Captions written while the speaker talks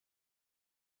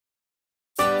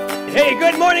Hey,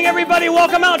 good morning, everybody.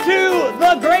 Welcome out to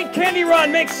the Great Candy Run.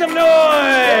 Make some noise.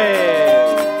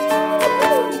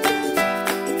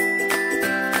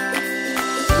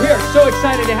 We are so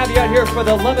excited to have you out here for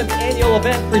the 11th annual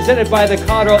event presented by the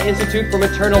Colorado Institute for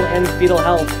Maternal and Fetal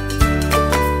Health.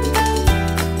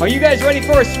 Are you guys ready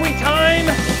for a sweet time?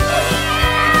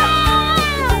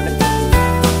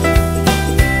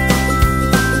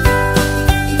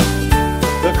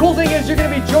 The cool thing is you're going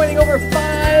to be joining over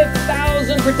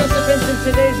 5,000 participants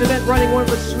in today's event, running one of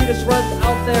the sweetest runs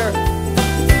out there.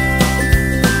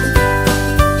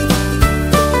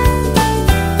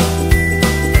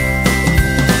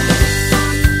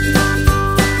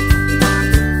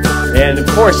 And of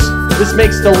course, this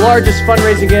makes the largest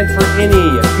fundraising event for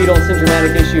any fetal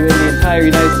syndromatic issue in the entire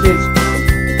United States.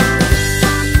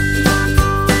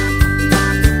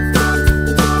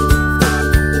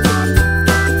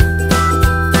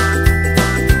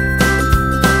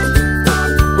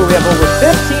 We have over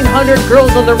 1,500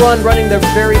 girls on the run running their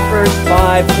very first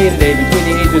 5K today between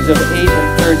the ages of 8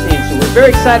 and 13. So we're very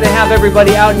excited to have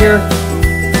everybody out here.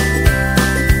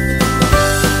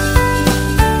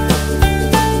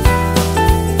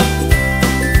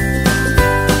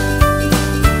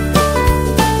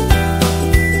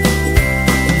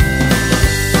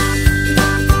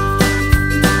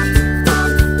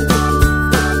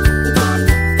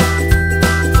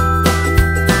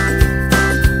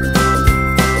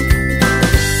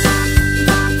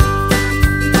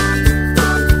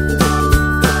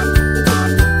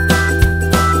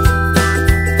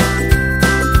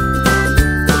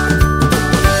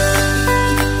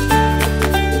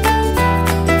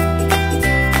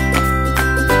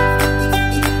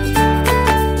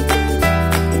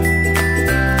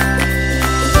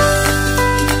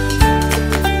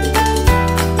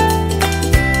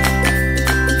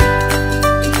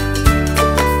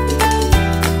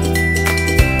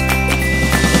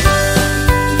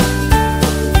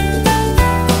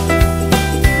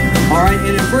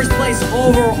 First place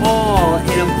overall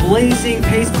in a blazing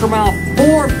pace per mile,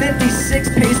 4:56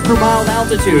 pace per mile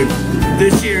altitude.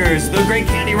 This year's the Great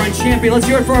Candy Run champion. Let's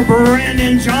hear it for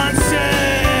Brandon Johnson.